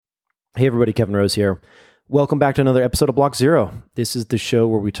Hey everybody, Kevin Rose here. Welcome back to another episode of Block Zero. This is the show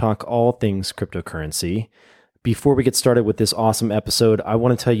where we talk all things cryptocurrency. Before we get started with this awesome episode, I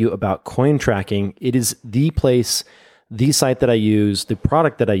want to tell you about coin tracking. It is the place, the site that I use, the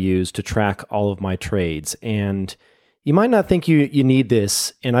product that I use to track all of my trades. And you might not think you need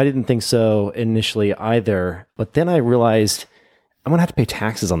this, and I didn't think so initially either, but then I realized I'm going to have to pay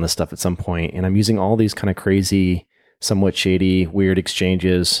taxes on this stuff at some point, and I'm using all these kind of crazy, somewhat shady, weird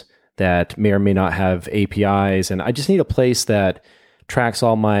exchanges that may or may not have APIs. And I just need a place that tracks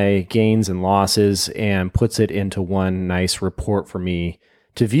all my gains and losses and puts it into one nice report for me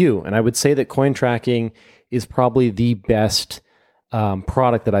to view. And I would say that coin tracking is probably the best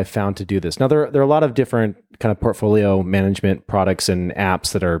product that I've found to do this. Now, there are a lot of different kind of portfolio management products and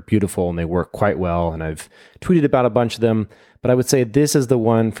apps that are beautiful and they work quite well. And I've tweeted about a bunch of them, but I would say this is the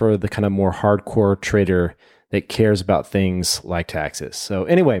one for the kind of more hardcore trader that cares about things like taxes. So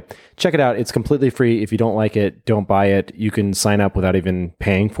anyway, check it out. It's completely free. If you don't like it, don't buy it. You can sign up without even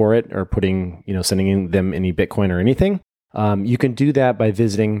paying for it or sending them any Bitcoin or anything. You can do that by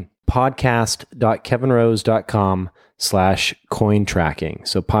visiting podcast.kevinrose.com/coin tracking.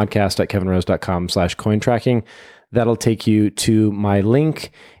 So podcast.kevinrose.com/coin tracking. That'll take you to my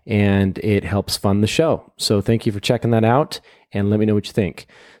link and it helps fund the show. So thank you for checking that out and let me know what you think.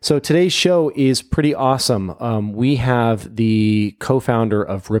 So today's show is pretty awesome. We have the co-founder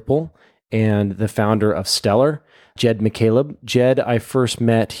of Ripple and the founder of Stellar, Jed McCaleb. Jed, I first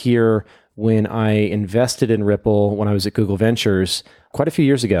met here when I invested in Ripple when I was at Google Ventures quite a few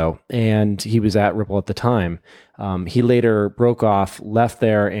years ago, and he was at Ripple at the time. He later broke off, left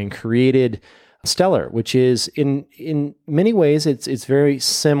there, and created Stellar, which is in many ways, it's very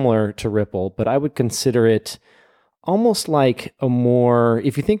similar to Ripple, but I would consider it almost like a more,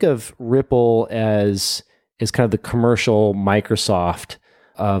 if you think of Ripple as kind of the commercial Microsoft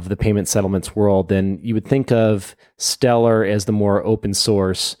of the payment settlements world, then you would think of Stellar as the more open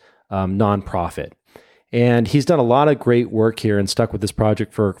source nonprofit. And he's done a lot of great work here and stuck with this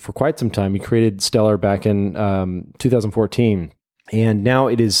project for quite some time. He created Stellar back in 2014. And now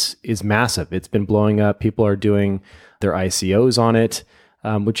it is massive. It's been blowing up. People are doing their ICOs on it,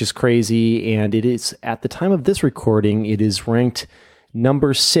 which is crazy. And it is, at the time of this recording, it is ranked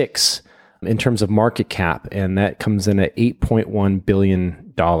number 6 in terms of market cap. And that comes in at $8.1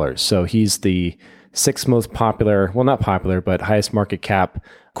 billion. So he's the 6th most popular, well, not popular, but highest market cap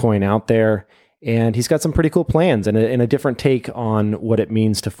coin out there. And he's got some pretty cool plans and a different take on what it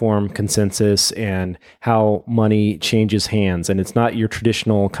means to form consensus and how money changes hands. And it's not your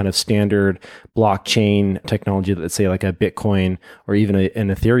traditional kind of standard blockchain technology that, say, like a Bitcoin or even an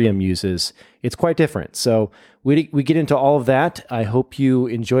Ethereum uses. It's quite different. So we get into all of that. I hope you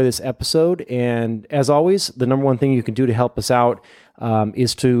enjoy this episode. And as always, the number one thing you can do to help us out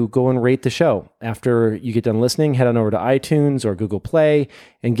is to go and rate the show. After you get done listening, head on over to iTunes or Google Play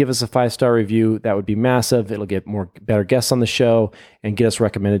and give us a 5-star review. That would be massive. It'll get better guests on the show and get us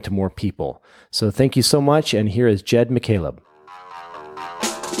recommended to more people. So thank you so much. And here is Jed McCaleb.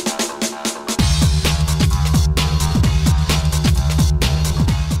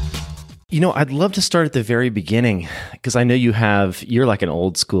 I'd love to start at the very beginning because I know you're like an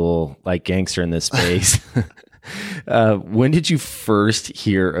old school, like gangster in this space. When did you first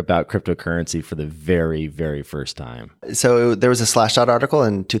hear about cryptocurrency for the very, very first time? So there was a Slashdot article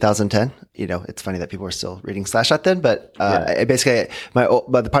in 2010. It's funny that people are still reading Slashdot then, but basically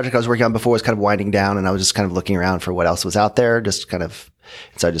the project I was working on before was kind of winding down, and I was just kind of looking around for what else was out there,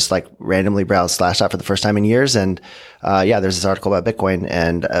 so I just like randomly browsed Slashdot for the first time in years. And there's this article about Bitcoin,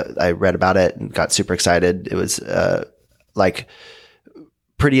 and I read about it and got super excited. It was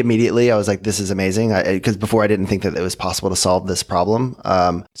pretty immediately, I was like, this is amazing. Because before I didn't think that it was possible to solve this problem.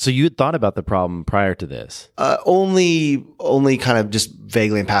 So you had thought about the problem prior to this? Only kind of just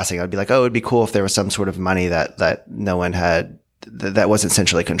vaguely in passing. I'd be like, oh, it'd be cool if there was some sort of money that no one had, that wasn't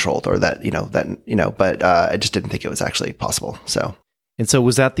centrally controlled, or but I just didn't think it was actually possible. So. And so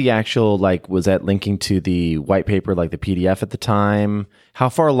was that the actual, was that linking to the white paper, like the PDF at the time? How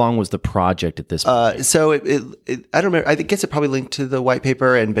far along was the project at this point? So I don't remember. I guess it probably linked to the white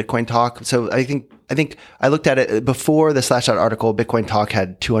paper and Bitcoin Talk. So I think I looked at it before the Slashdot article. Bitcoin Talk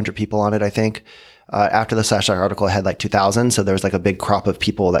had 200 people on it, I think. After the Slashdot article, it had like 2,000. So there was like a big crop of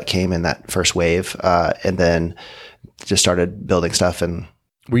people that came in that first wave, and then just started building stuff. And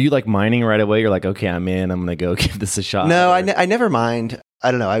were you like mining right away? You're like, okay, I'm in. I'm going to go give this a shot. No, I never mined. I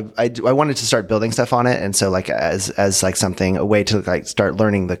don't know. I wanted to start building stuff on it, and so like as like something, a way to like start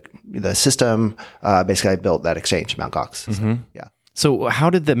learning the system. Basically, I built that exchange, Mt. Gox. Mm-hmm. Yeah. So how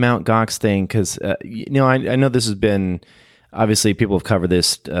did the Mt. Gox thing? Because I know this has been obviously people have covered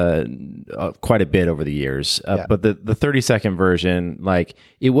this quite a bit over the years. But the 30-second version, like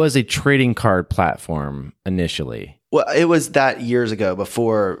it was a trading card platform initially. Well, it was that years ago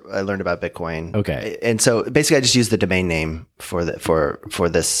before I learned about Bitcoin. Okay. And so basically I just used the domain name for the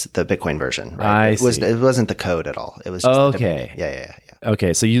Bitcoin version, right? I see. It wasn't the code at all. It was just the domain name. Yeah.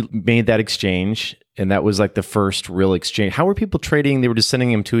 Okay, so you made that exchange, and that was like the first real exchange. How were people trading? They were just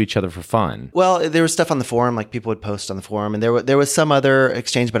sending them to each other for fun. Well, there was stuff on the forum, like people would post on the forum, and there was some other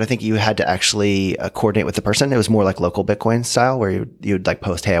exchange, but I think you had to actually coordinate with the person. It was more like local Bitcoin style, where you'd like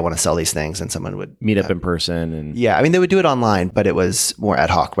post, "Hey, I want to sell these things," and someone would meet up in person. And yeah, I mean they would do it online, but it was more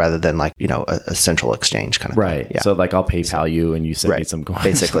ad hoc rather than like a central exchange kind of right. thing. Yeah. So like I'll PayPal you, and you send me some coins.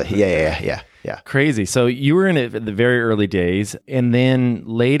 Basically, yeah. Crazy. So you were in it at the very early days, and then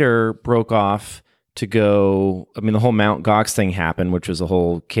later broke off to go. I mean, the whole Mt. Gox thing happened, which was a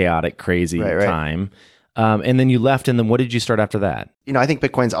whole chaotic, crazy time. And then you left, and then what did you start after that? I think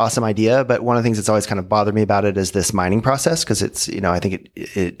Bitcoin's an awesome idea, but one of the things that's always kind of bothered me about it is this mining process, because it's, I think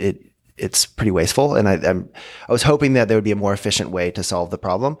it's pretty wasteful. And I was hoping that there would be a more efficient way to solve the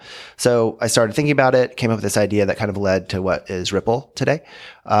problem. So I started thinking about it, came up with this idea that kind of led to what is Ripple today.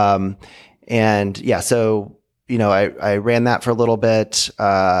 So I ran that for a little bit.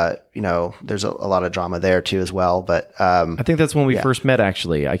 There's a lot of drama there too as well. But I think that's when we first met.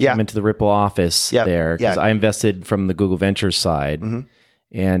 Actually, I came into the Ripple office there because I invested from the Google Ventures side,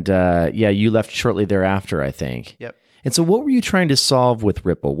 and you left shortly thereafter, I think. Yep. And so, what were you trying to solve with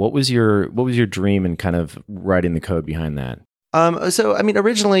Ripple? What was your dream and kind of writing the code behind that?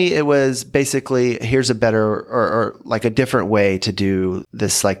 Originally it was basically here's a better or like a different way to do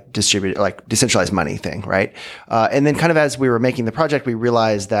this like distributed, like decentralized money thing, right? And then kind of as we were making the project, we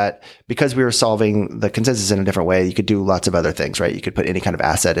realized that because we were solving the consensus in a different way, you could do lots of other things, right? You could put any kind of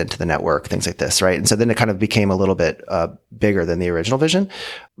asset into the network, things like this, right? And so then it kind of became a little bit bigger than the original vision.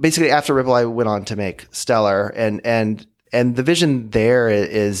 Basically, after Ripple, I went on to make Stellar, and the vision there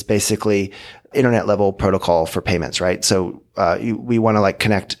is basically internet level protocol for payments, right? So we want to like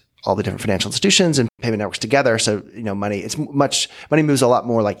connect all the different financial institutions and payment networks together. So money moves a lot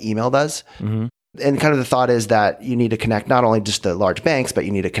more like email does. Mm-hmm. And kind of the thought is that you need to connect not only just the large banks, but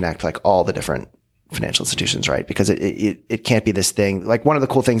you need to connect like all the different financial institutions, right? Because it can't be this thing. Like one of the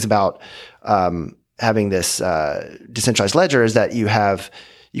cool things about having this decentralized ledger is that you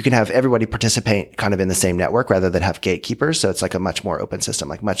can have everybody participate kind of in the same network rather than have gatekeepers. So it's like a much more open system,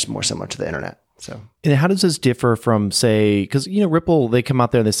 like much more similar to the internet. So, and how does this differ from, say, because Ripple, they come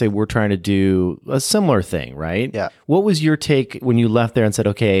out there and they say we're trying to do a similar thing, right? Yeah. What was your take when you left there and said,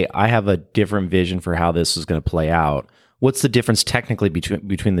 okay, I have a different vision for how this is going to play out? What's the difference technically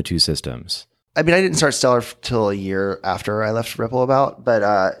between the two systems? I mean, I didn't start Stellar till a year after I left Ripple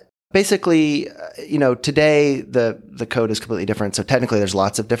but basically, today the code is completely different. So technically there's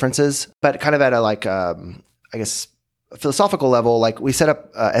lots of differences, but kind of at a philosophical level, like we set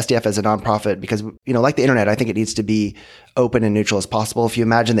up SDF as a nonprofit because, like the internet, I think it needs to be open and neutral as possible. If you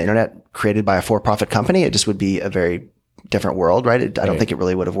imagine the internet created by a for-profit company, it just would be a very different world, right? I don't think it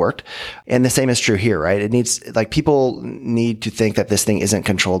really would have worked. And the same is true here, right? It needs, like, people need to think that this thing isn't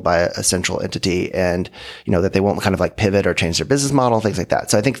controlled by a central entity and, that they won't kind of like pivot or change their business model, things like that.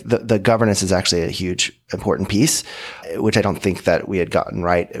 So I think the governance is actually a huge, important piece, which I don't think that we had gotten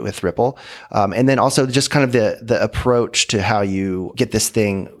right with Ripple. And then also just kind of the approach to how you get this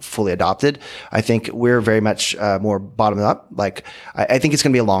thing fully adopted. I think we're very much more bottom up. Like, I think it's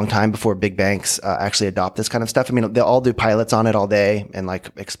going to be a long time before big banks actually adopt this kind of stuff. I mean, they'll all do pilots on it all day and like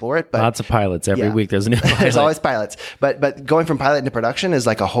explore it. But lots of pilots every week. There's a new pilot. There's always pilots. But going from pilot into production is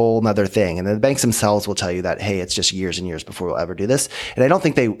like a whole nother thing. And the banks themselves will tell you that, hey, it's just years and years before we'll ever do this. And I don't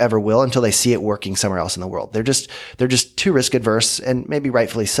think they ever will until they see it working somewhere else in the world. They're just too risk adverse, and maybe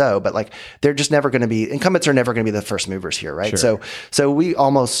rightfully so, but like they're just never going to be, incumbents are never going to be the first movers here, right? Sure. So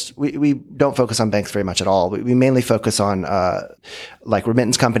we don't focus on banks very much at all. We mainly focus on like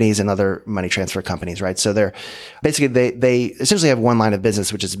remittance companies and other money transfer companies, right? So they're basically, they essentially have one line of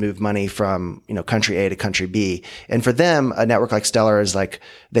business, which is move money from, country A to country B. And for them, a network like Stellar is like,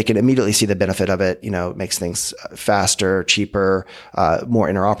 they can immediately see the benefit of it. It makes things faster, cheaper, more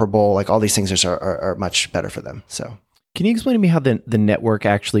interoperable. Like all these things are much better for them. So. Can you explain to me how the network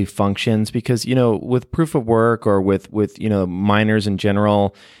actually functions? Because, with proof of work or with miners in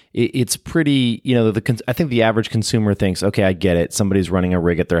general, it's pretty, I think the average consumer thinks, okay, I get it. Somebody's running a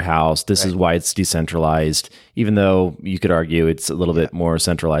rig at their house. This is why it's decentralized, even though you could argue it's a little bit more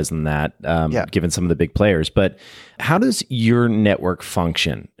centralized than that, given some of the big players. But how does your network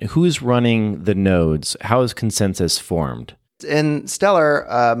function? Who is running the nodes? How is consensus formed? In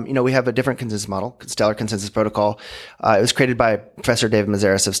Stellar, we have a different consensus model, Stellar Consensus Protocol. It was created by Professor David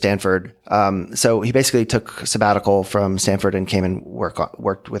Mazaris of Stanford. So he basically took sabbatical from Stanford and came and worked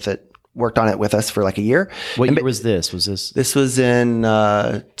on it with us for like a year. What year was this? This was in,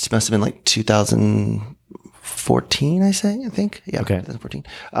 it must have been like 2014, I think. Yeah. Okay. 2014.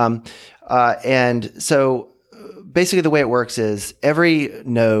 And so basically the way it works is every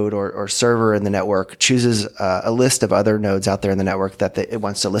node or server in the network chooses a list of other nodes out there in the network that it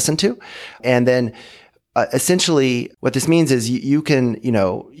wants to listen to. And then essentially what this means is you can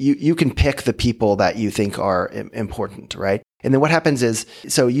pick the people that you think are important, right? And then what happens is,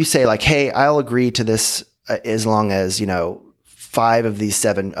 so you say like, hey, I'll agree to this as long as, 5 of these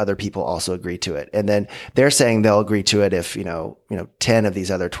 7 other people also agree to it. And then they're saying they'll agree to it if, 10 of these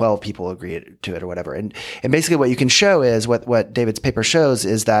other 12 people agree to it or whatever. And basically what you can show is what David's paper shows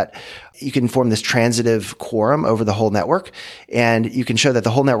is that you can form this transitive quorum over the whole network. And you can show that the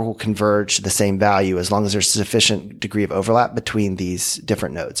whole network will converge to the same value as long as there's sufficient degree of overlap between these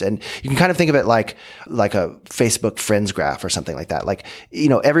different nodes. And you can kind of think of it like a Facebook friends graph or something like that. Like,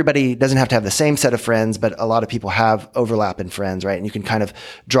 everybody doesn't have to have the same set of friends, but a lot of people have overlap in friends, right? And you can kind of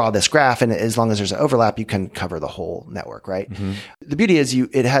draw this graph, and as long as there's an overlap, you can cover the whole network, right? Mm-hmm. The beauty is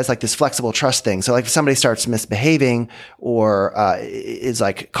it has like this flexible trust thing. So like if somebody starts misbehaving or is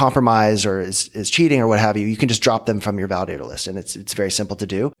like compromised or is cheating or what have you, you can just drop them from your validator list, and it's very simple to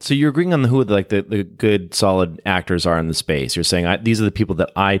do. So you're agreeing on who the good solid actors are in the space. You're saying these are the people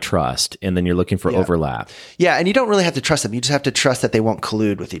that I trust, and then you're looking for overlap. Yeah, and you don't really have to trust them. You just have to trust that they won't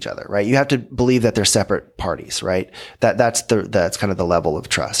collude with each other, right? You have to believe that they're separate parties, right? That's kind of the level of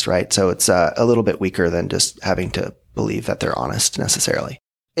trust, right? So it's a little bit weaker than just having to believe that they're honest necessarily.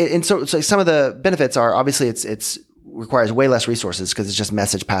 And so some of the benefits are obviously it's requires way less resources because it's just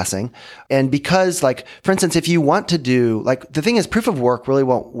message passing. And because like, for instance, if you want to do like, the thing is proof of work really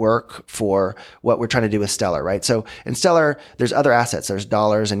won't work for what we're trying to do with Stellar, right? So in Stellar, there's other assets. There's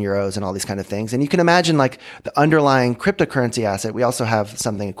dollars and euros and all these kind of things. And you can imagine like the underlying cryptocurrency asset. We also have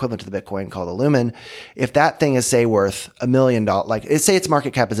something equivalent to the Bitcoin called a Lumen. If that thing is say worth $1 million, like say its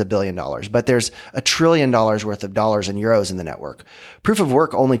market cap is $1 billion, but there's $1 trillion worth of dollars and euros in the network. Proof of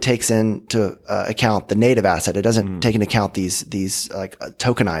work only takes into account the native asset. It doesn't take into account these like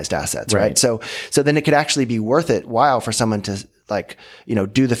tokenized assets, right? So then it could actually be worth it while for someone to like,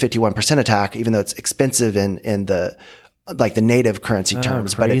 do the 51% attack, even though it's expensive in the like the native currency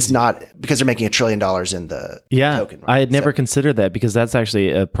terms, but it's not because they're making $1 trillion in the token. Right? I had never considered that because that's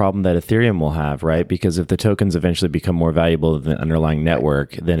actually a problem that Ethereum will have, right? Because if the tokens eventually become more valuable than the underlying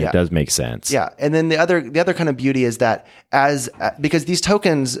network, then it does make sense. Yeah. And then the other kind of beauty is that because these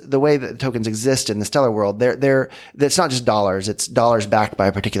tokens, the way that tokens exist in the Stellar world, it's not just dollars, it's dollars backed by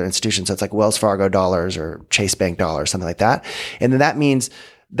a particular institution. So it's like Wells Fargo dollars or Chase Bank dollars, something like that. And then that means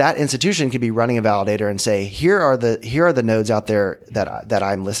that institution could be running a validator and say, here are the nodes out there that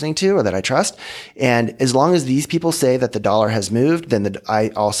I'm listening to or that I trust. And as long as these people say that the dollar has moved, then I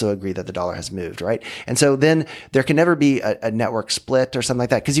also agree that the dollar has moved, right? And so then there can never be a network split or something like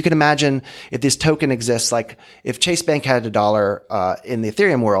that. Cause you can imagine if this token exists, like if Chase Bank had a dollar, in the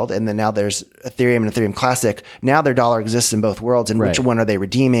Ethereum world, and then now there's Ethereum and Ethereum Classic, now their dollar exists in both worlds. And which one are they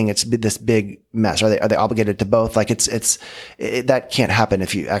redeeming? It's this big mess. Are they obligated to both? Like that can't happen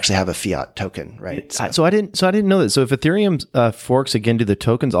if you actually have a fiat token, right? So I didn't know that. So if Ethereum forks again, do the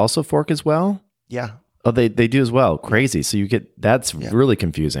tokens also fork as well? Yeah. Oh, they do as well. Crazy. So that's really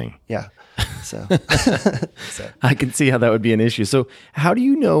confusing. Yeah. So I can see how that would be an issue. So how do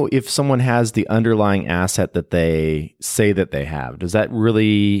you know if someone has the underlying asset that they say that they have? Does that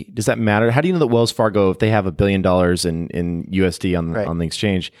matter? How do you know that Wells Fargo, if they have $1 billion in USD on the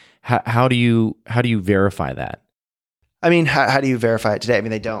exchange, how do you verify that? I mean, how do you verify it today? I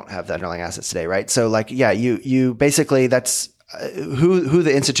mean, they don't have the underlying assets today, right? So like, you basically, that's who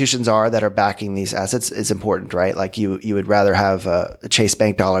the institutions are that are backing these assets is important, right? Like you would rather have a Chase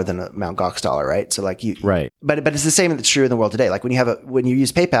Bank dollar than a Mt. Gox dollar, right? So like right. But it's the same that's true in the world today. Like when you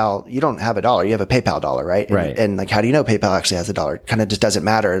use PayPal, you don't have a dollar, you have a PayPal dollar, right? Right. And like, how do you know PayPal actually has a dollar? It kind of just doesn't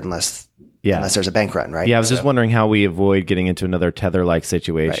matter unless there's a bank run, right? Yeah, I was just wondering how we avoid getting into another Tether-like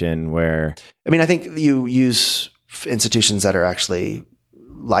situation where... I mean, I think you use institutions that are actually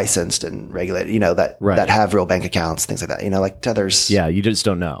licensed and regulated, that have real bank accounts, things like that, like Tether's. Yeah, you just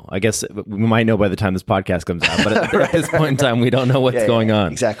don't know. I guess we might know by the time this podcast comes out, but at this point in time, we don't know what's going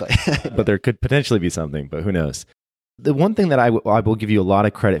on. Exactly. But there could potentially be something, but who knows? The one thing that I will give you a lot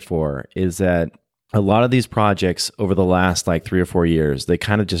of credit for is that a lot of these projects over the last like 3 or 4 years, they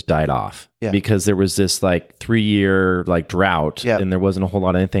kind of just died off because there was this like 3-year like drought and there wasn't a whole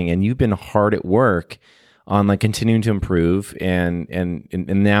lot of anything. And you've been hard at work on like continuing to improve, and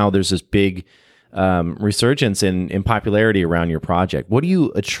now there's this big resurgence in popularity around your project. What do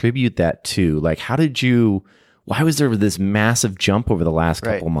you attribute that to? Like, why was there this massive jump over the last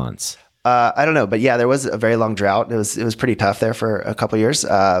couple months? I don't know, but yeah, there was a very long drought. It was pretty tough there for a couple of years.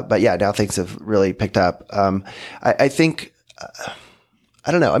 But yeah, now things have really picked up. I think,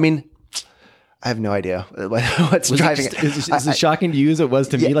 I don't know. I mean, I have no idea what's driving it. Is it shocking to you as it was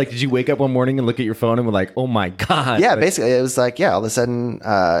to me? Like, did you wake up one morning and look at your phone and were like, "Oh my god"? Yeah, basically, it was like, all of a sudden,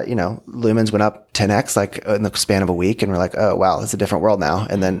 lumens went up 10x like in the span of a week, and we're like, "Oh wow, it's a different world now."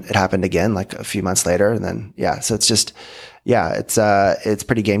 And then it happened again, like a few months later, and then so it's just, it's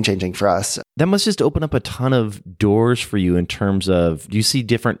pretty game changing for us. That must just open up a ton of doors for you in terms of, do you see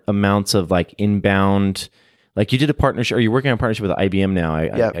different amounts of like inbound? Like you did a partnership, or you're working on a partnership with IBM now.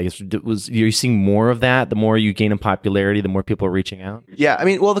 I guess you're seeing more of that. The more you gain in popularity, the more people are reaching out. Yeah, I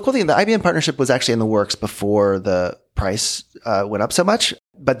mean, well, the cool thing, the IBM partnership was actually in the works before the price went up so much.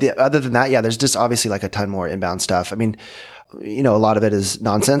 But other than that, there's just obviously like a ton more inbound stuff. I mean, a lot of it is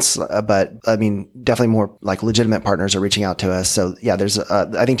nonsense, but I mean, definitely more like legitimate partners are reaching out to us. So there's,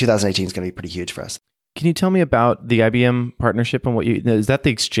 I think 2018 is going to be pretty huge for us. Can you tell me about the IBM partnership and is that the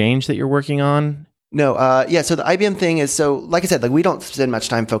exchange that you're working on? No, so the IBM thing is, so like I said, like we don't spend much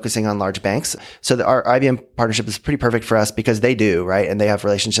time focusing on large banks. So our IBM partnership is pretty perfect for us because they do, right? And they have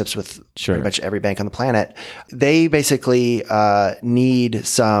relationships with pretty much every bank on the planet. They basically need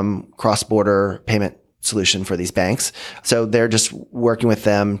some cross-border payment solution for these banks. So they're just working with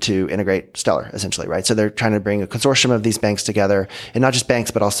them to integrate Stellar, essentially, right? So they're trying to bring a consortium of these banks together, and not just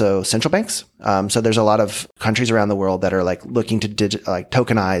banks, but also central banks. So there's a lot of countries around the world that are like looking to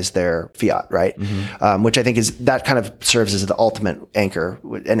tokenize their fiat, right? Mm-hmm. Which I think that kind of serves as the ultimate anchor.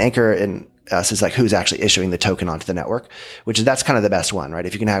 An anchor in us is like who's actually issuing the token onto the network, that's kind of the best one, right?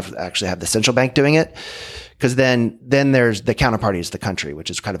 If you can actually have the central bank doing it, because then there's the counterparty is the country, which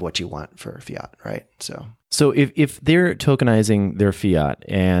is kind of what you want for fiat, right? So if they're tokenizing their fiat,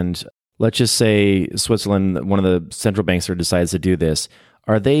 and let's just say Switzerland, one of the central banks decides to do this,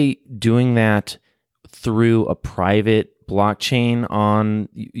 are they doing that through a private blockchain on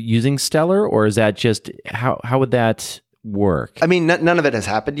using Stellar, or is that just how would that work? I mean, none of it has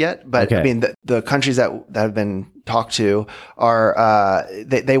happened yet, but okay. I mean, the countries that have been talked to are,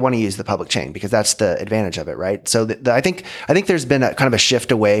 they want to use the public chain because that's the advantage of it, right? So I think there's been a kind of a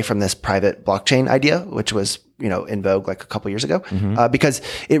shift away from this private blockchain idea, which was, in vogue like a couple years ago, because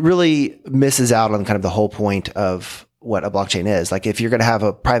it really misses out on kind of the whole point of what a blockchain is. Like if you're going to have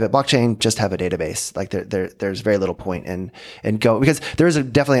a private blockchain, just have a database. Like there's very little point in go, because there is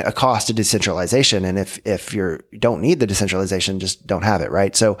definitely a cost to decentralization. And if you don't need the decentralization, just don't have it.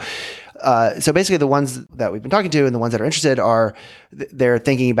 Right. So basically the ones that we've been talking to and the ones that are interested they're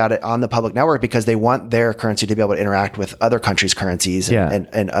thinking about it on the public network because they want their currency to be able to interact with other countries' currencies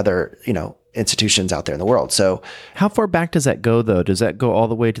and other, institutions out there in the world. So how far back does that go though? Does that go all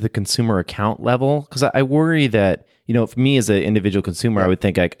the way to the consumer account level? Because I worry that, for me as an individual consumer, I would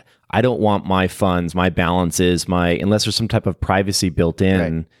think like, I don't want my funds, my balances, unless there's some type of privacy built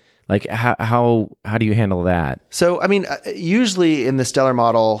in. Right. Like how do you handle that? So, I mean, usually in the Stellar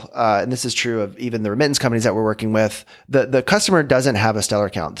model, and this is true of even the remittance companies that we're working with, the customer doesn't have a Stellar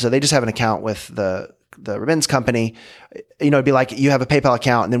account. So they just have an account with the remittance company. It'd be like you have a PayPal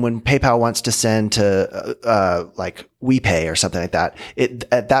account, and then when PayPal wants to send to like WePay or something like that,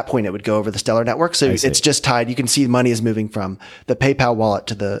 at that point it would go over the Stellar network. So it's just tied. You can see money is moving from the PayPal wallet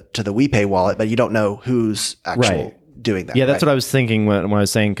to the WePay wallet, but you don't know who's actual doing that. Yeah, that's what I was thinking when I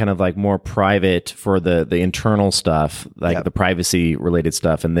was saying kind of like more private for the internal stuff, like the privacy related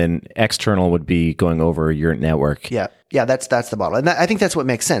stuff, and then external would be going over your network. Yeah, that's the model. And I think that's what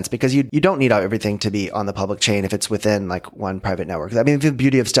makes sense because you don't need everything to be on the public chain if it's within like one private network. I mean, the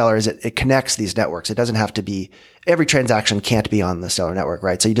beauty of Stellar is it connects these networks. It doesn't have to be, every transaction can't be on the Stellar network,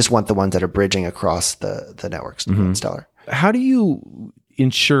 right? So you just want the ones that are bridging across the networks in Stellar. How do you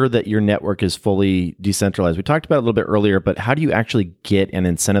ensure that your network is fully decentralized? We talked about it a little bit earlier, but how do you actually get and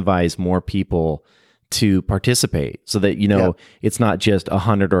incentivize more people to participate so that, it's not just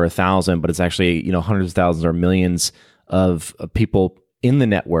 100 or 1,000, but it's actually, hundreds of thousands or millions of people in the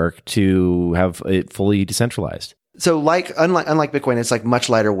network to have it fully decentralized? So unlike Bitcoin, it's like much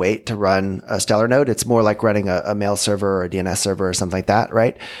lighter weight to run a Stellar node. It's more like running a mail server or a DNS server or something like that,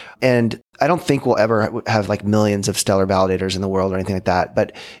 right? And I don't think we'll ever have like millions of Stellar validators in the world or anything like that.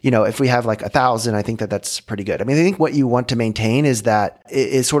 But, if we have like 1,000, I think that's pretty good. I mean, I think what you want to maintain is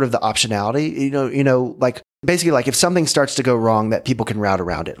sort of the optionality, like Basically, like if something starts to go wrong, that people can route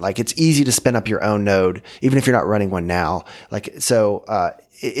around it. Like it's easy to spin up your own node, even if you're not running one now. Like so,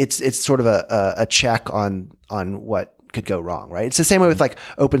 it's sort of a check on what could go wrong, right? It's the same way with like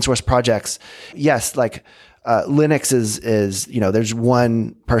open source projects. Yes, like Linux is there's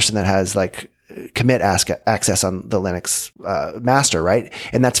one person that has like commit access on the Linux master, right?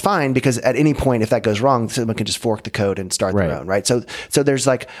 And that's fine because at any point, if that goes wrong, someone can just fork the code and start their own, right? So there's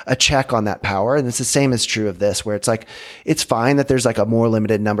like a check on that power. And it's the same is true of this, where it's like, it's fine that there's like a more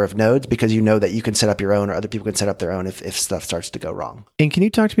limited number of nodes because you know that you can set up your own or other people can set up their own if stuff starts to go wrong. And can you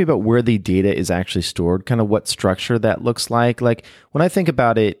talk to me about where the data is actually stored, kind of what structure that looks like? Like when I think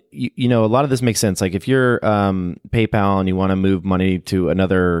about it, a lot of this makes sense. Like if you're PayPal and you want to move money to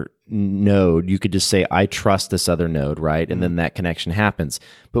another node, you could just say, I trust this other node, right? And then that connection happens.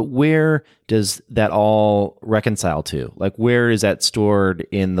 But where does that all reconcile to? Like, where is that stored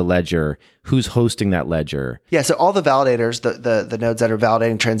in the ledger? Who's hosting that ledger? Yeah, so all the validators, the nodes that are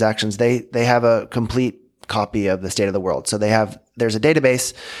validating transactions, they have a complete copy of the state of the world. So there's a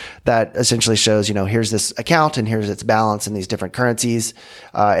database that essentially shows, here's this account and here's its balance in these different currencies.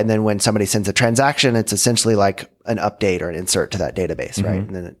 And then when somebody sends a transaction, it's essentially like an update or an insert to that database, right?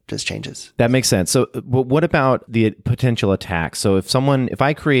 And then it just changes. That makes sense. So but what about the potential attack? So if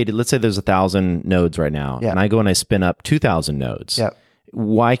I created, let's say there's 1,000 nodes right now, and I go and I spin up 2,000 nodes. Yeah.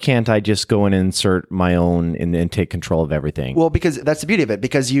 Why can't I just go and insert my own and take control of everything? Well, because that's the beauty of it,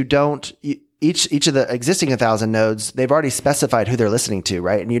 because each of the existing 1,000 nodes, they've already specified who they're listening to,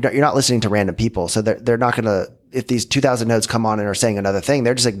 right? And you're not listening to random people. So they're not going to, if these 2,000 nodes come on and are saying another thing,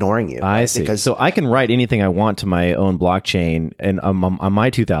 they're just ignoring you. I see. So I can write anything I want to my own blockchain and on my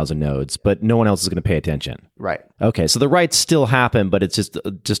 2,000 nodes, but no one else is going to pay attention. Right. Okay. So the writes still happen, but it's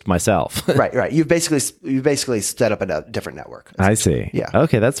just myself. Right. You've basically set up a different network. I see. Yeah.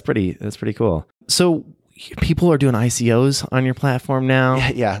 Okay. That's pretty cool. So people are doing ICOs on your platform now,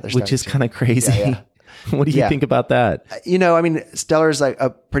 which is kind of crazy. Yeah. What do you think about that? Stellar is like a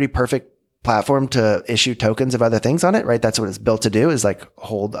pretty perfect platform to issue tokens of other things on it, right? That's what it's built to do, is like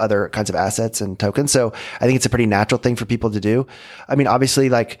hold other kinds of assets and tokens. So I think it's a pretty natural thing for people to do. Obviously,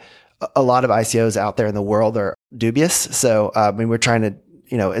 like a lot of ICOs out there in the world are dubious. So, we're trying to,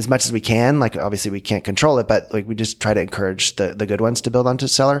 as much as we can, like obviously we can't control it, but like we just try to encourage the good ones to build onto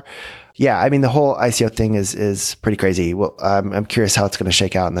Stellar. Yeah. The whole ICO thing is pretty crazy. Well, I'm curious how it's going to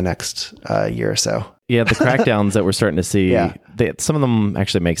shake out in the next year or so. Yeah, the crackdowns that we're starting to see, some of them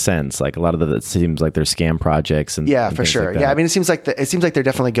actually make sense. Like a lot of it seems like they're scam projects. And for sure. Like it seems like they're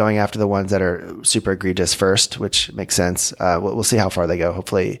definitely going after the ones that are super egregious first, which makes sense. We'll see how far they go,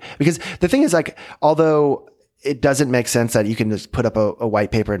 hopefully. Because the thing is, like, although it doesn't make sense that you can just put up a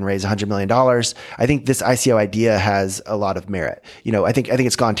white paper and raise $100 million. I think this ICO idea has a lot of merit. I think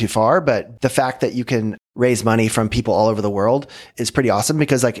it's gone too far, but the fact that you can raise money from people all over the world is pretty awesome,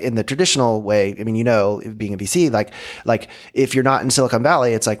 because like in the traditional way, being a VC, like if you're not in Silicon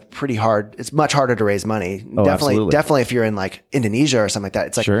Valley, it's like pretty hard. It's much harder to raise money. Oh, definitely if you're in like Indonesia or something like that,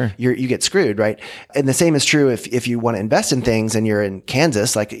 it's like you get screwed, right? And the same is true if you want to invest in things and you're in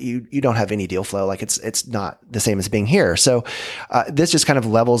Kansas, like you don't have any deal flow. Like it's not the same as being here. So this just kind of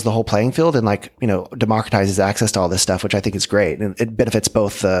levels the whole playing field and like, democratizes access to all this stuff, which I think is great. And it benefits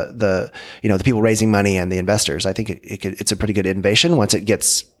both the people raising money and the investors. I think it's a pretty good innovation once it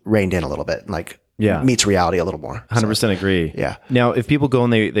gets reined in a little bit, like meets reality a little more. 100% agree. Yeah. Now, if people go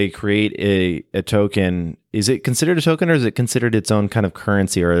and they create a token, is it considered a token or is it considered its own kind of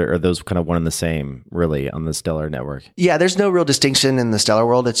currency, or are those kind of one and the same really on the Stellar network? Yeah, there's no real distinction in the Stellar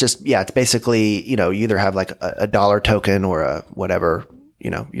world. It's just, it's basically, you either have like a dollar token or a whatever,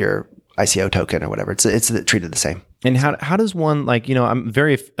 your ICO token or whatever. It's treated the same. And how does one, like, I'm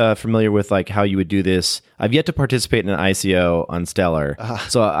very familiar with like how you would do this. I've yet to participate in an ICO on Stellar.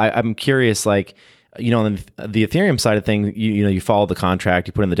 So I'm curious, like, on the Ethereum side of things, you follow the contract,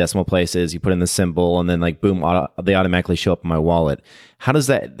 you put in the decimal places, you put in the symbol, and then like, boom, they automatically show up in my wallet. How does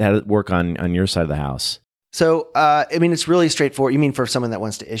that work on your side of the house? So, it's really straightforward. You mean for someone that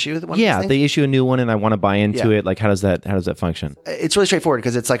wants to issue one? Yeah, they issue a new one and I want to buy into it. Like, how does that function? It's really straightforward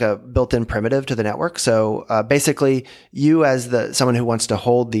because it's like a built-in primitive to the network. So, basically, you as someone who wants to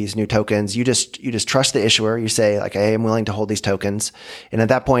hold these new tokens, you just trust the issuer. You say like, "Hey, I'm willing to hold these tokens," and at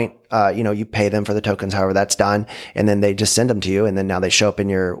that point, you pay them for the tokens, however that's done, and then they just send them to you, and then now they show up in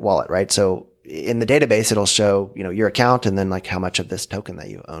your wallet, right? So, in the database, it'll show your account and then like how much of this token that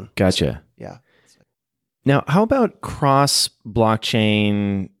you own. Gotcha. So, yeah. Now, how about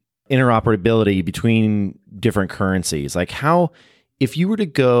cross-blockchain interoperability between different currencies? Like, how If you were to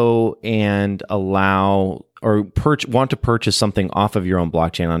go and allow or want to purchase something off of your own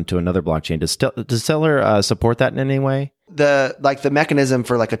blockchain onto another blockchain, does Stellar support that in any way? The mechanism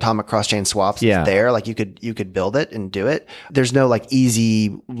for like atomic cross-chain swaps is there. Like you could build it and do it. There's no like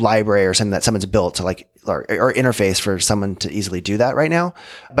easy library or something that someone's built to like or interface for someone to easily do that right now.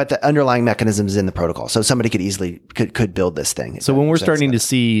 But the underlying mechanism is in the protocol, so somebody could build this thing. So when we're starting to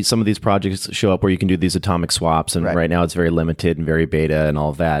see some of these projects show up where you can do these atomic swaps, and right now it's very limited and very beta and all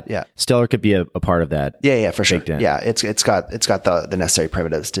of that. Yeah, Stellar could be a part of that. Yeah, for sure. Yeah, it's got the necessary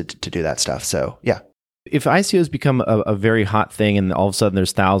primitives to do that stuff. So yeah. If ICOs become a very hot thing and all of a sudden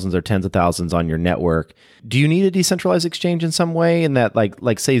there's thousands or tens of thousands on your network, do you need a decentralized exchange in some way? And that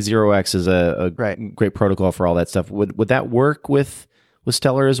like say 0x is a great protocol for all that stuff. Would that work with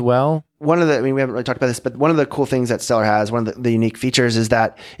Stellar as well? We haven't really talked about this, but one of the cool things that Stellar has, one of the unique features is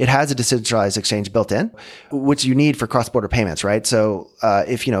that it has a decentralized exchange built in, which you need for cross-border payments, right? So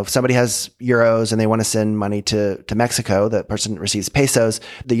if somebody has euros and they want to send money to Mexico, the person receives pesos,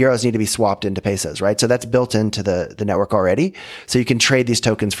 the euros need to be swapped into pesos, right? So that's built into the network already. So you can trade these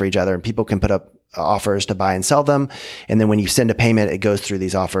tokens for each other, and people can put up offers to buy and sell them. And then when you send a payment, it goes through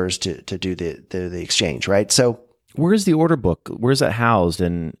these offers to do the exchange, right? So where's the order book? Where's that housed?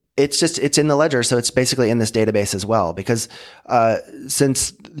 And it's in the ledger. So it's basically in this database as well, because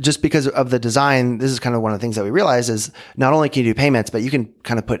because of the design, this is kind of one of the things that we realize is not only can you do payments, but you can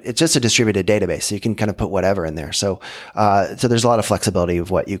kind of it's just a distributed database. So you can kind of put whatever in there. So there's a lot of flexibility of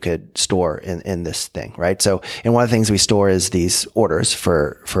what you could store in this thing, right? So, and one of the things we store is these orders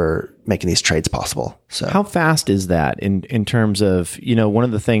for making these trades possible. So how fast is that in terms of, one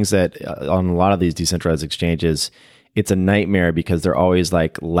of the things that on a lot of these decentralized exchanges, it's a nightmare because they're always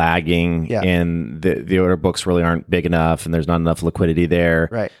like lagging and the order books really aren't big enough and there's not enough liquidity there.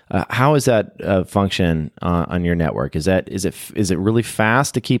 Right. How is that function on your network? Is it really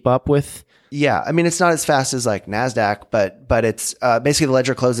fast to keep up with? Yeah. I mean, it's not as fast as like NASDAQ, but it's basically the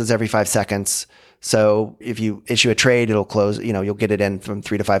ledger closes every 5 seconds. So if you issue a trade, it'll close, you'll get it in from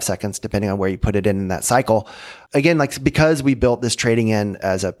 3 to 5 seconds, depending on where you put it in that cycle. Again, like because we built this trading in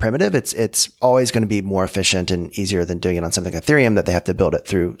as a primitive, it's always going to be more efficient and easier than doing it on something like Ethereum that they have to build it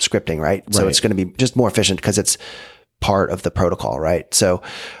through scripting, right? So it's going to be just more efficient because it's part of the protocol, right? So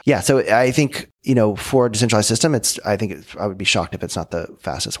yeah, so I think, for a decentralized system, I would be shocked if it's not the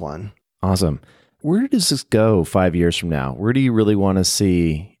fastest one. Awesome. Where does this go 5 years from now? Where do you really want to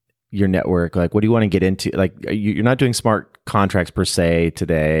see your network? Like, what do you want to get into? Like, you're not doing smart contracts per se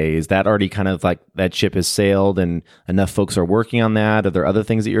today. Is that already kind of like that ship has sailed and enough folks are working on that? Are there other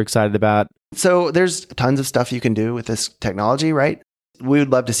things that you're excited about? So there's tons of stuff you can do with this technology, right? We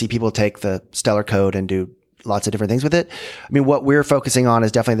would love to see people take the Stellar code and do lots of different things with it. I mean, what we're focusing on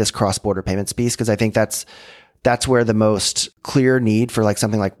is definitely this cross-border payments piece, because I think that's where the most clear need for like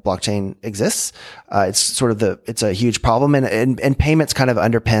something like blockchain exists. It's a huge problem, and payments kind of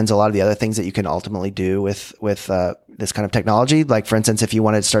underpins a lot of the other things that you can ultimately do with this kind of technology. Like, for instance, if you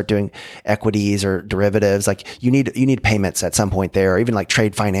wanted to start doing equities or derivatives, like you need payments at some point there, or even like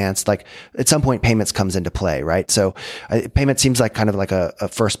trade finance, like at some point payments comes into play, right? So payment seems like kind of like a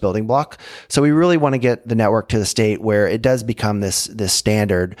first building block. So we really want to get the network to the state where it does become this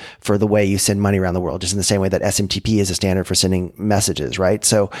standard for the way you send money around the world, just in the same way that SMTP is a standard for sending messages, right?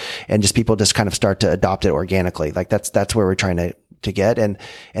 So, and just people just kind of start to adopt it organically. Like that's where we're trying to get. And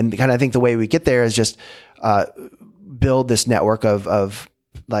kind of I think the way we get there is just, build this network of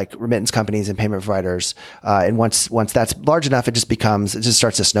like remittance companies and payment providers. And once that's large enough, it just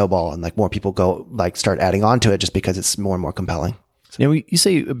starts to snowball, and like more people start adding on to it just because it's more and more compelling. So. Now, you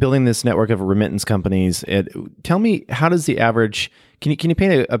say building this network of remittance companies. Tell me, how does the average, can you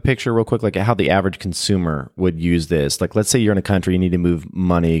paint a picture real quick, like how the average consumer would use this? Like, let's say you're in a country, you need to move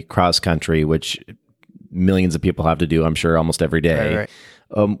money cross country, which millions of people have to do, I'm sure, almost every day. Right.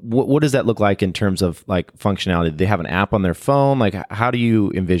 What does that look like in terms of like functionality? Do they have an app on their phone? Like, how do you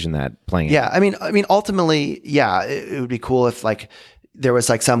envision that playing out? Yeah, I mean, ultimately, yeah, it would be cool if like there was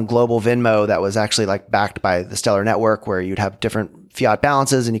like some global Venmo that was actually like backed by the Stellar network, where you'd have different fiat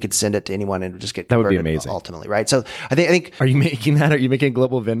balances and you could send it to anyone and it would just get converted. That would be amazing. Ultimately, right? So I think. Are you making that? Are you making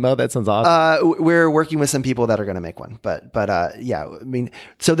global Venmo? That sounds awesome. We're working with some people that are going to make one, but yeah, I mean,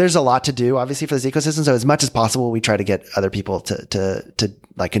 so there's a lot to do obviously for this ecosystem. So as much as possible, we try to get other people to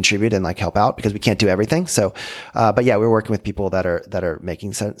like contribute and like help out, because we can't do everything. So, but yeah, we're working with people that are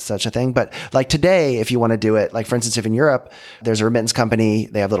making such a thing. But like today, if you want to do it, like for instance, if in Europe, there's a remittance company,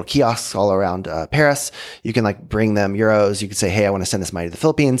 they have little kiosks all around Paris. You can like bring them euros. You could say, hey, I want want to send this money to the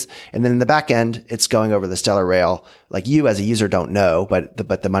Philippines. And then in the back end, it's going over the Stellar rail. Like you as a user don't know, but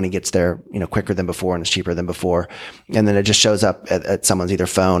the money gets there, quicker than before and it's cheaper than before. And then it just shows up at someone's either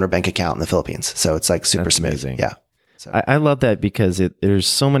phone or bank account in the Philippines. So it's like super smooth. Amazing. Yeah. So. I love that because there's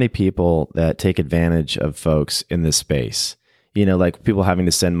so many people that take advantage of folks in this space. Like people having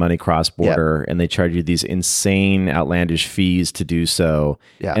to send money cross-border and they charge you these insane, outlandish fees to do so.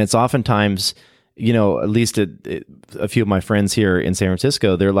 Yeah. And it's oftentimes, at least a few of my friends here in San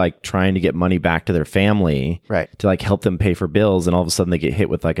Francisco, they're like trying to get money back to their family to like help them pay for bills. And all of a sudden they get hit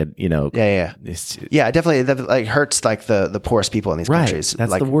with like it definitely that like hurts like the poorest people in these countries. That's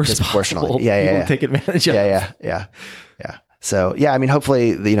like the worst disproportionately. People take advantage of. Yeah. So I mean,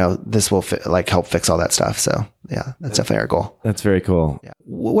 hopefully, this will help fix all that stuff. So yeah, that's definitely our goal. That's very cool. Yeah.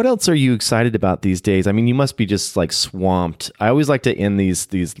 What else are you excited about these days? I mean, you must be just like swamped. I always like to end these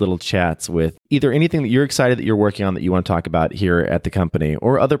little chats with either anything that you're excited that you're working on that you want to talk about here at the company,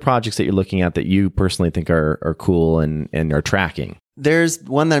 or other projects that you're looking at that you personally think are cool and are tracking. There's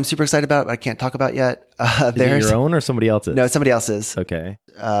one that I'm super excited about, but I can't talk about yet. Is it your own or somebody else's? No, somebody else's. Okay.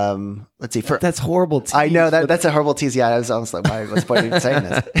 Let's see. That's horrible tease. I know that's a horrible tease. Yeah, I was almost like, what's the point of even saying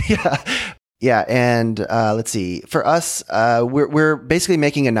this? Yeah. And let's see. For us, we're basically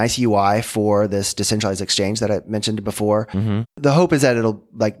making a nice UI for this decentralized exchange that I mentioned before. Mm-hmm. The hope is that it'll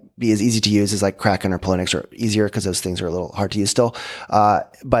like be as easy to use as like Kraken or Poloniex, or easier because those things are a little hard to use still.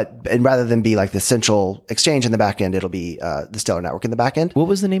 And rather than be like the central exchange in the back end, it'll be the Stellar network in the back end. What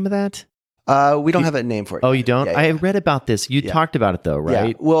was the name of that? We don't have a name for it. Oh, you don't? Yeah. I read about this. You talked about it though, right?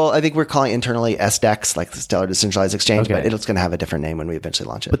 Yeah. Well, I think we're calling it internally SDEX, like the Stellar Decentralized Exchange, but it's going to have a different name when we eventually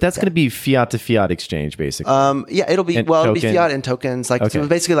launch it. But that's going to be fiat to fiat exchange, basically. It'll be it'll be fiat and tokens. Like so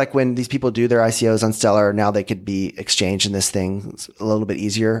basically, like when these people do their ICOs on Stellar, now they could be exchanged in this thing a little bit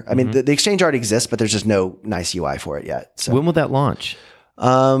easier. I mean, the exchange already exists, but there's just no nice UI for it yet. So when will that launch?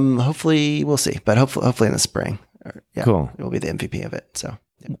 Hopefully we'll see, but hopefully in the spring. Cool. It will be the MVP of it. So.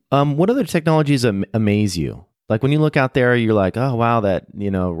 What other technologies amaze you? Like when you look out there, you're like, oh wow, that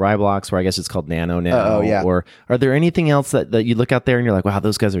Riblox, or I guess it's called Nano now. Or are there anything else that you look out there and you're like, wow,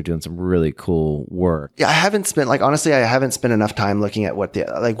 those guys are doing some really cool work? Yeah, I haven't spent enough time looking at what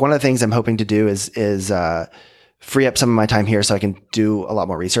one of the things I'm hoping to do is free up some of my time here so I can do a lot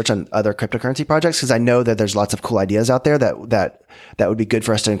more research on other cryptocurrency projects, because I know that there's lots of cool ideas out there that would be good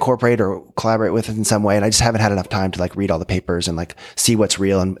for us to incorporate or collaborate with in some way. And I just haven't had enough time to like read all the papers and like see what's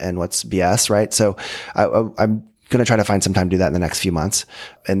real and what's BS, right? So I'm going to try to find some time to do that in the next few months,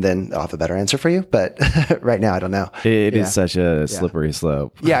 and then I'll have a better answer for you. But right now, I don't know. It is such a slippery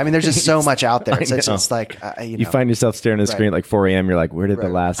slope. Yeah. I mean, there's just so much out there. So it's just like, you find yourself staring at the screen at like 4 a.m. You're like, where did the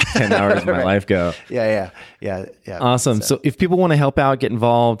last 10 hours of my life go? Yeah. Awesome. So if people want to help out, get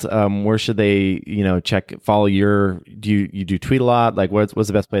involved, where should they, follow do you tweet a lot? Like what's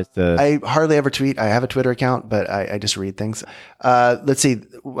the best place to? I hardly ever tweet. I have a Twitter account, but I just read things. Let's see.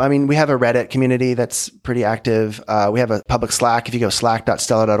 I mean, we have a Reddit community that's pretty active. We have a public Slack. If you go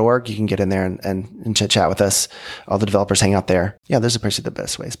slack.stellar.org, you can get in there and chat with us. All the developers hang out there. Yeah, those are basically the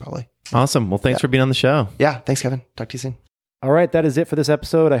best ways, probably. Awesome. Well, thanks for being on the show. Yeah. Thanks, Kevin. Talk to you soon. All right. That is it for this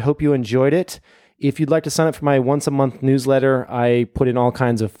episode. I hope you enjoyed it. If you'd like to sign up for my once a month newsletter, I put in all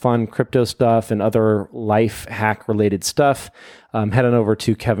kinds of fun crypto stuff and other life hack related stuff. Head on over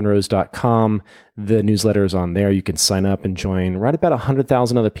to kevinrose.com. The newsletter is on there. You can sign up and join right about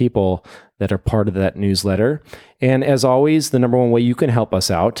 100,000 other people that are part of that newsletter. And as always, the number one way you can help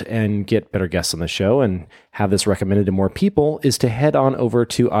us out and get better guests on the show and have this recommended to more people is to head on over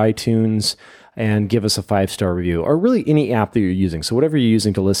to iTunes and give us a 5-star review, or really any app that you're using. So whatever you're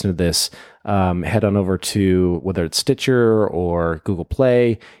using to listen to this, head on over to whether it's Stitcher or Google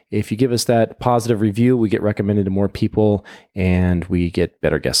Play. If you give us that positive review, we get recommended to more people and we get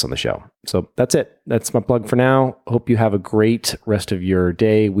better guests on the show. So that's it. That's my plug for now. Hope you have a great rest of your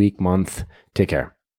day, week, month. Take care.